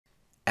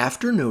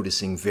After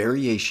noticing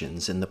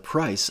variations in the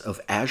price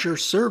of Azure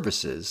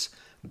services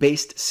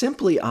based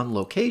simply on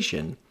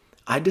location,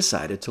 I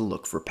decided to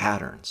look for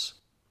patterns.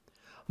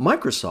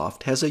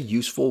 Microsoft has a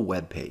useful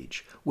web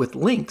page with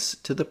links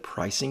to the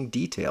pricing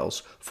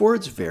details for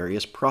its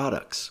various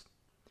products.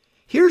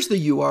 Here's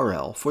the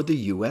URL for the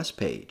US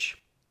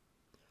page.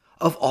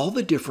 Of all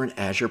the different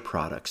Azure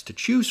products to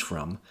choose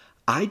from,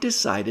 I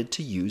decided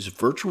to use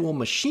virtual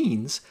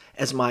machines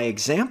as my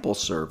example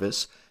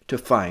service to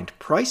find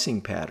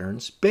pricing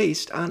patterns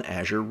based on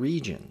Azure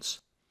regions.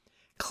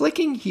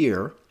 Clicking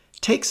here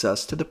takes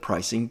us to the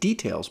pricing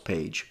details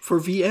page for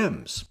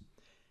VMs,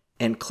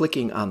 and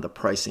clicking on the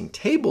pricing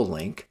table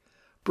link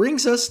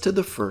brings us to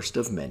the first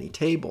of many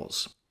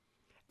tables.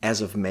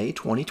 As of May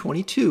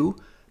 2022,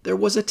 there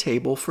was a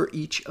table for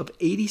each of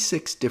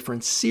 86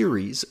 different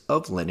series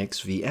of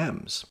Linux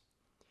VMs.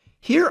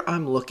 Here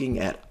I'm looking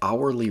at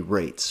hourly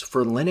rates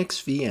for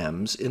Linux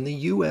VMs in the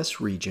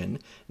US region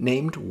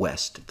named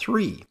West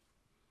 3.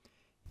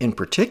 In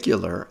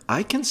particular,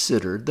 I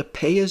considered the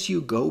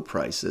pay-as-you-go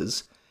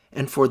prices,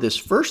 and for this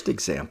first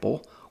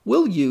example,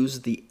 we'll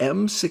use the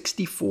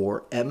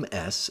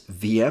M64MS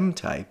VM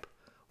type,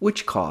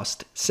 which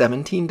cost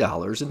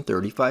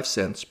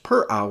 $17.35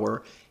 per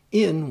hour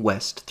in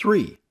West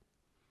 3.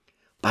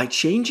 By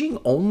changing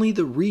only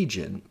the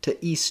region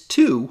to East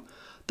 2,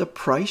 the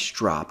price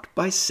dropped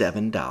by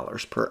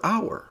 $7 per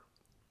hour.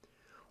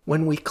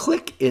 When we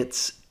click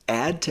its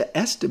Add to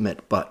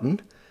Estimate button,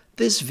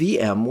 this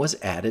VM was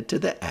added to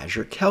the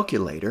Azure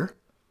calculator,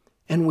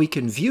 and we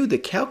can view the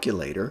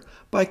calculator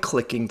by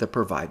clicking the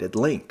provided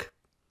link.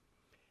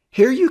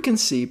 Here you can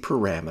see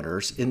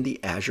parameters in the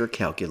Azure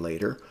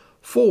calculator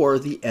for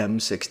the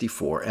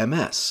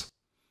M64MS.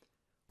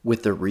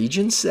 With the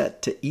region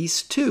set to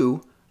East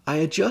 2, I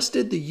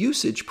adjusted the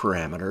usage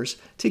parameters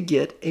to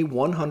get a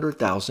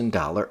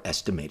 $100,000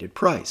 estimated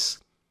price.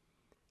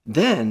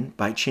 Then,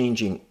 by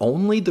changing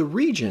only the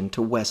region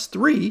to West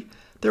 3,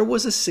 there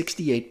was a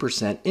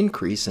 68%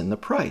 increase in the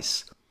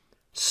price.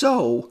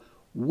 So,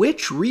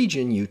 which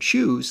region you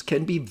choose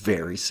can be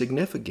very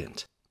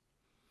significant.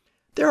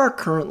 There are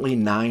currently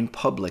 9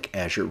 public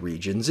Azure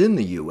regions in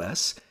the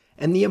US,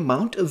 and the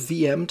amount of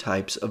VM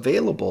types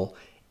available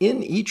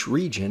in each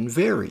region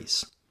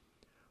varies.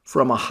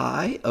 From a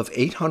high of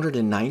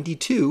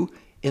 892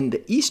 in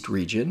the East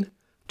region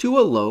to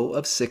a low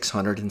of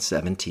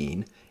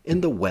 617 in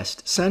the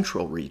West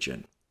Central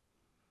region.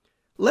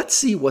 Let's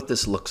see what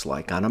this looks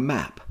like on a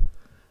map.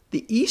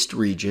 The East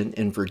region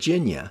in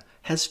Virginia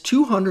has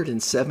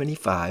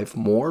 275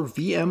 more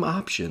VM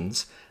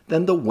options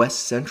than the West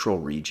Central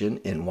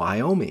region in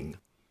Wyoming.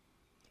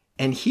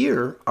 And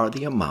here are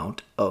the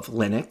amount of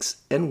Linux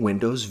and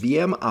Windows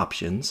VM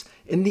options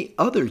in the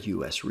other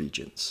US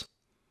regions.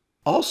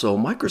 Also,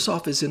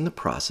 Microsoft is in the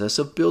process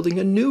of building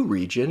a new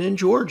region in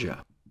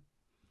Georgia.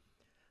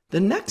 The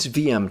next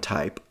VM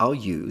type I'll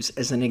use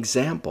as an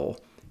example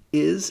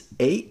is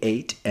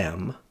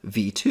A8M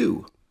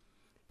V2.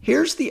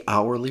 Here's the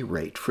hourly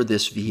rate for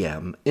this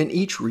VM in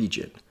each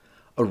region,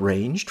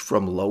 arranged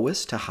from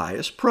lowest to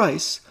highest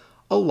price,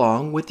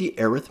 along with the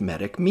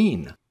arithmetic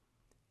mean.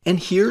 And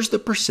here's the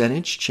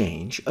percentage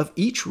change of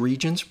each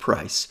region's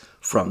price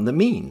from the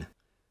mean.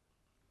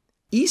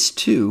 East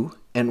 2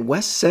 and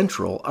West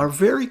Central are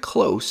very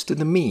close to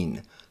the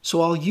mean,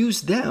 so I'll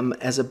use them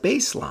as a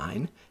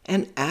baseline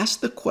and ask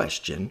the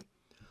question,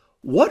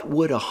 what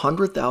would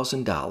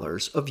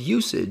 $100,000 of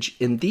usage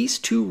in these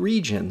 2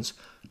 regions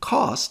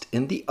cost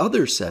in the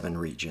other 7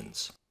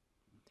 regions?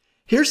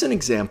 Here's an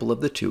example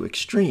of the 2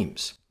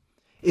 extremes.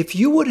 If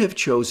you would have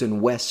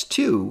chosen West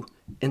 2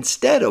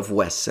 instead of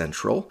West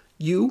Central,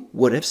 you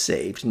would have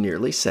saved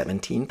nearly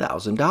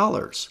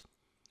 $17,000.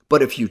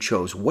 But if you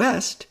chose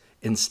West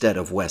instead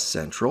of West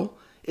Central,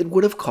 it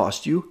would have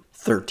cost you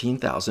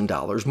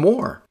 $13,000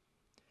 more.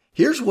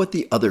 Here's what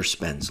the other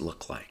spends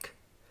look like.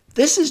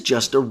 This is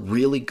just a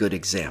really good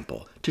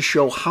example to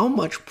show how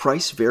much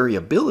price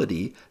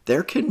variability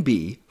there can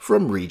be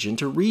from region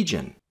to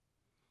region.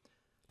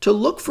 To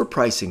look for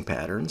pricing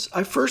patterns,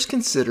 I first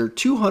considered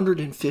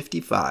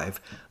 255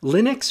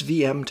 Linux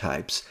VM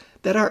types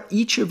that are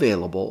each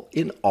available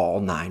in all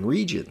 9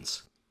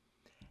 regions.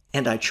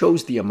 And I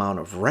chose the amount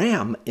of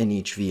RAM in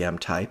each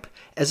VM type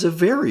as a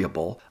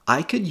variable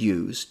I could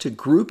use to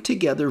group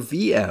together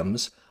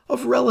VMs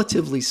of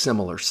relatively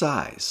similar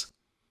size.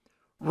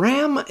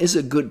 RAM is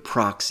a good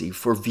proxy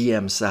for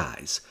VM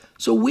size,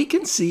 so we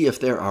can see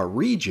if there are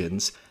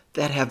regions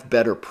that have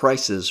better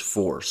prices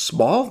for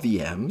small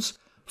VMs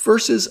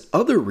versus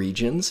other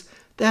regions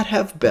that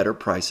have better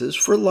prices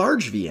for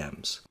large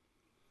VMs.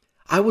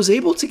 I was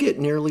able to get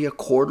nearly a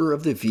quarter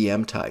of the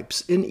VM types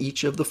in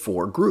each of the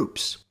 4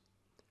 groups.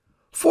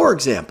 For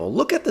example,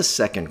 look at the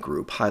second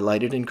group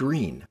highlighted in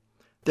green.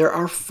 There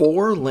are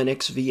 4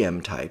 Linux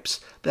VM types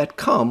that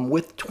come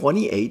with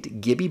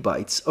 28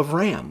 GB of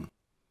RAM.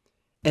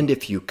 And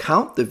if you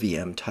count the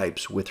VM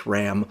types with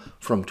RAM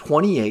from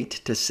 28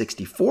 to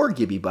 64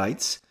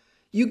 GB,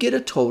 you get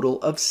a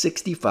total of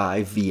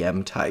 65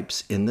 VM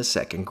types in the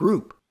second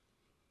group.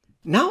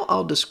 Now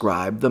I'll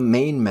describe the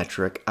main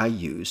metric I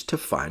use to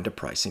find a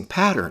pricing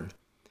pattern.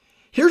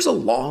 Here's a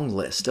long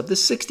list of the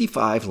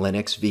 65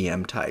 Linux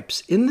VM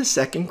types in the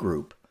second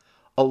group,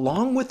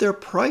 along with their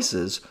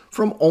prices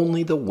from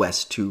only the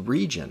West 2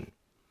 region.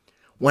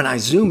 When I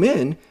zoom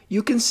in,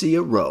 you can see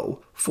a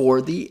row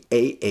for the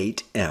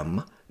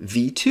A8M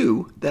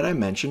V2 that I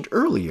mentioned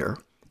earlier,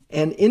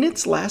 and in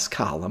its last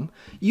column,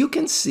 you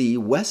can see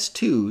West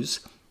 2's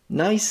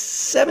nice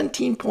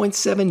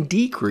 17.7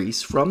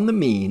 decrease from the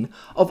mean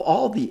of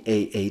all the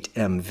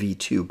A8M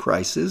V2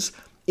 prices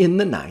in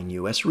the 9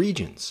 US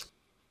regions.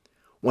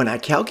 When I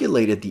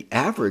calculated the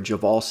average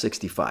of all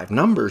 65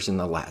 numbers in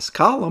the last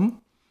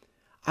column,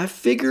 I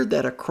figured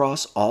that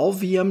across all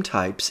VM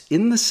types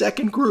in the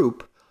second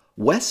group,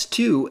 West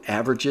 2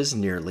 averages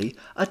nearly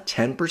a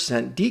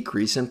 10%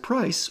 decrease in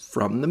price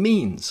from the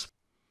means.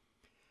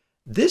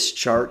 This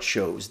chart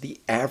shows the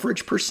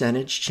average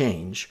percentage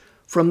change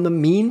from the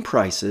mean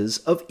prices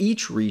of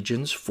each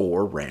region's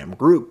 4 RAM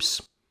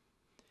groups.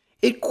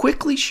 It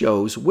quickly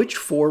shows which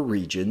 4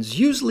 regions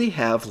usually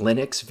have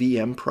Linux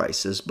VM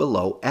prices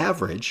below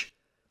average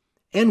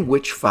and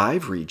which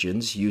 5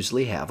 regions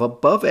usually have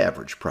above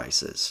average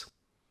prices.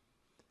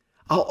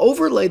 I'll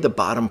overlay the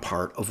bottom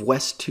part of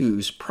West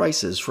 2's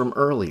prices from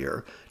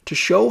earlier to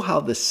show how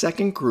the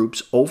second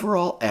group's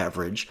overall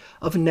average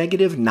of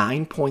negative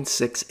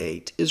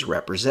 9.68 is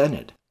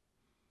represented.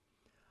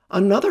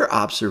 Another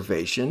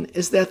observation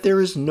is that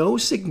there is no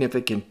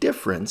significant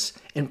difference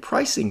in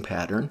pricing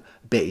pattern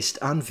based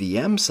on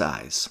VM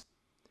size.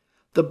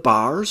 The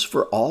bars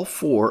for all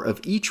 4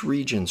 of each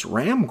region's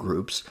RAM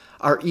groups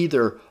are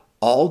either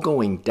all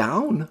going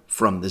down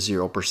from the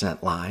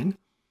 0% line,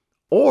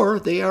 or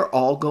they are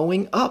all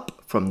going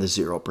up from the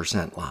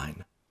 0%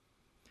 line.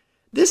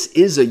 This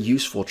is a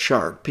useful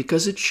chart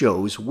because it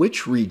shows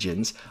which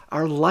regions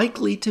are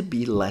likely to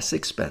be less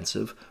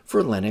expensive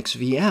for Linux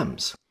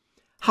VMs.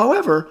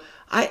 However,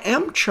 I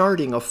am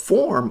charting a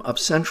form of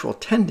central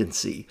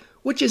tendency,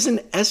 which is an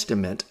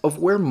estimate of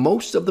where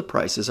most of the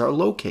prices are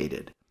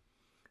located.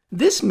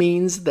 This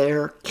means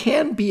there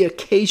can be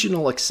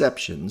occasional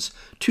exceptions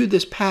to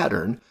this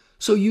pattern,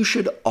 so you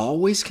should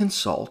always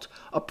consult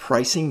a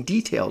pricing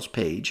details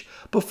page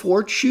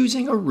before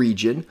choosing a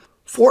region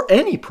for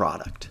any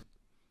product.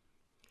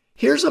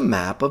 Here's a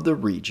map of the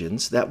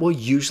regions that will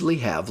usually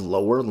have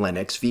lower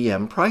Linux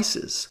VM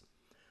prices.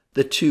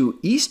 The 2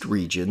 East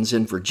regions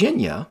in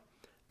Virginia,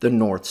 the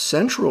North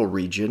Central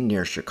region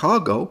near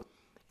Chicago,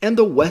 and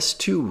the West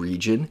 2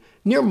 region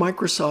near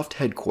Microsoft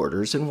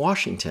headquarters in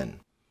Washington.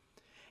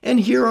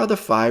 And here are the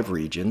 5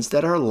 regions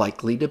that are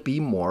likely to be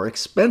more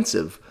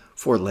expensive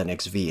for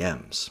Linux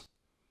VMs.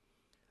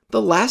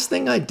 The last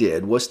thing I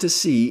did was to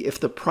see if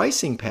the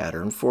pricing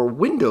pattern for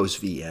Windows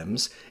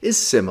VMs is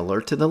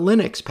similar to the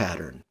Linux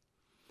pattern.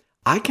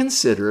 I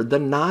considered the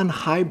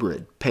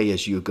non-hybrid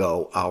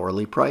pay-as-you-go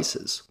hourly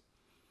prices.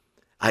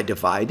 I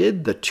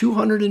divided the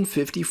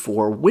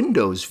 254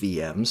 Windows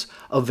VMs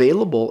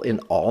available in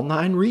all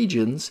 9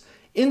 regions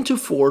into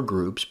 4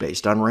 groups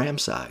based on RAM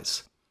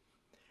size.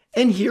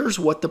 And here's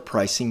what the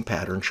pricing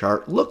pattern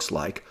chart looks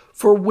like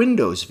for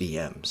Windows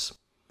VMs.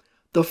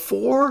 The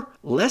 4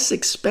 less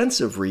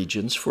expensive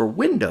regions for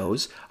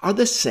Windows are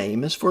the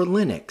same as for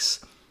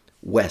Linux: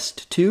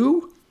 West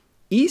 2,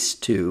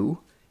 East 2,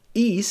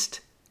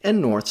 East,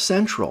 and North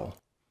Central.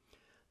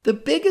 The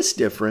biggest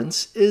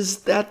difference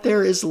is that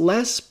there is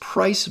less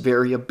price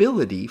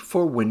variability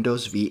for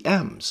Windows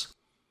VMs.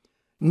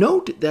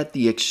 Note that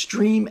the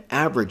extreme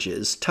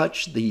averages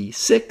touch the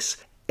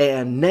 6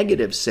 and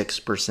negative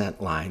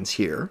 6% lines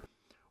here,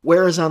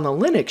 whereas on the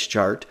Linux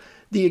chart,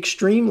 the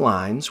extreme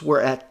lines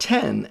were at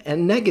 10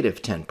 and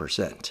negative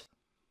 10%.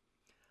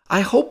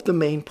 I hope the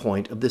main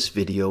point of this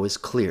video is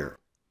clear.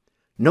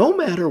 No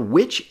matter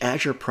which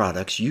Azure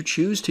products you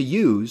choose to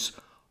use,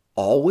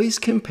 always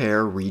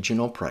compare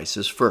regional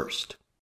prices first.